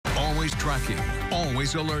Always tracking,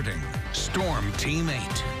 always alerting. Storm Team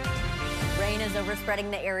 8. Rain is overspreading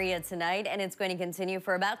the area tonight, and it's going to continue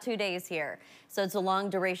for about 2 days here. So it's a long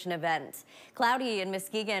duration event. Cloudy in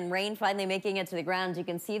Muskegon, rain finally making it to the ground. You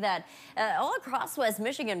can see that all across West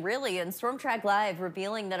Michigan, really, and Storm Track Live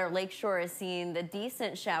revealing that our lakeshore is seeing the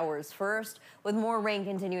decent showers first, with more rain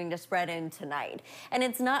continuing to spread in tonight. And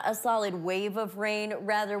it's not a solid wave of rain.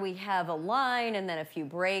 Rather, we have a line and then a few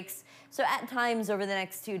breaks. So at times over the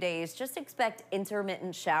next 2 days, just expect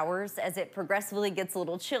intermittent showers as it progressively gets a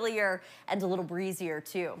little chillier and a little breezier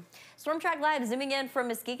too. Storm Track Live zooming in from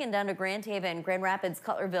Muskegon down to Grand Haven, Grand Rapids,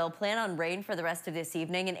 Cutlerville. Plan on rain for the rest of this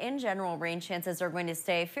evening, and in general, rain chances are going to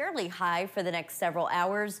stay fairly high for the next several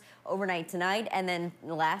hours, overnight tonight, and then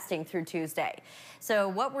lasting through Tuesday. So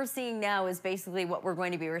what we're seeing now is basically what we're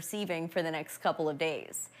going to be receiving for the next couple of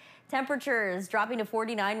days. Temperatures dropping to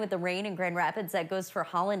 49 with the rain in Grand Rapids. That goes for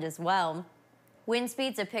Holland as well. Wind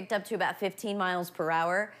speeds have picked up to about 15 miles per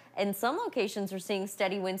hour. And some locations are seeing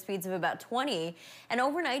steady wind speeds of about 20. And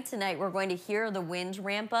overnight tonight, we're going to hear the wind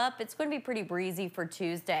ramp up. It's going to be pretty breezy for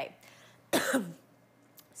Tuesday.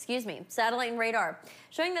 Excuse me. Satellite and radar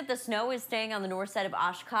showing that the snow is staying on the north side of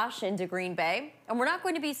Oshkosh into Green Bay. And we're not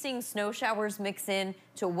going to be seeing snow showers mix in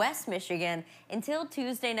to West Michigan until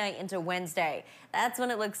Tuesday night into Wednesday. That's when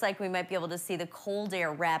it looks like we might be able to see the cold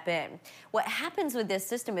air wrap in. What happens with this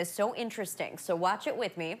system is so interesting, so watch it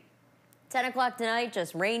with me. 10 o'clock tonight,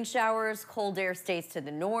 just rain showers, cold air stays to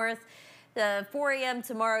the north. The 4 a.m.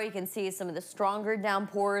 tomorrow, you can see some of the stronger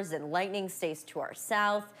downpours and lightning stays to our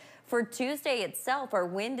south. For Tuesday itself, our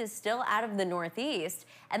wind is still out of the northeast.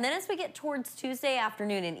 And then as we get towards Tuesday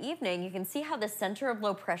afternoon and evening, you can see how the center of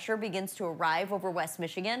low pressure begins to arrive over West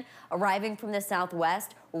Michigan, arriving from the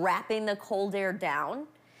southwest, wrapping the cold air down.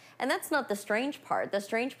 And that's not the strange part. The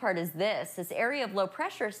strange part is this area of low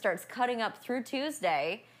pressure starts cutting up through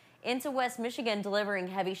Tuesday into West Michigan, delivering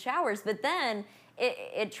heavy showers, but then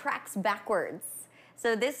it tracks backwards.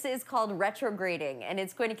 So this is called retrograding, and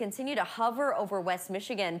it's going to continue to hover over West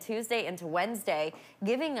Michigan Tuesday into Wednesday,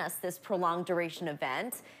 giving us this prolonged duration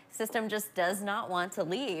event. System just does not want to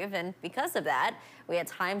leave, and because of that, we at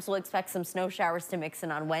times will expect some snow showers to mix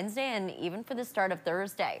in on Wednesday and even for the start of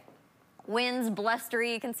Thursday. Winds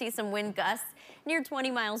blustery. You can see some wind gusts near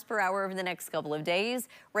 20 miles per hour over the next couple of days.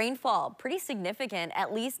 Rainfall pretty significant,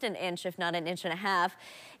 at least an inch, if not an inch and a half.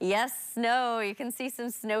 Yes, snow. You can see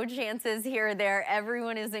some snow chances here or there.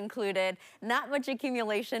 Everyone is included. Not much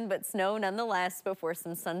accumulation, but snow nonetheless before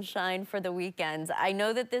some sunshine for the weekend. I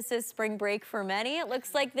know that this is spring break for many. It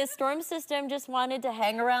looks like this storm system just wanted to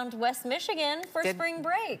hang around West Michigan for spring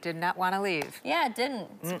break. Did not want to leave. Yeah, it didn't.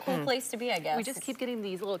 It's a cool place to be, I guess. We just keep getting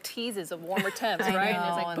these little teases of warmer temps, I right? know, And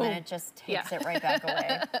it's like, and boom. then it just takes it right back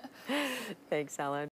away. Thanks, Ellen.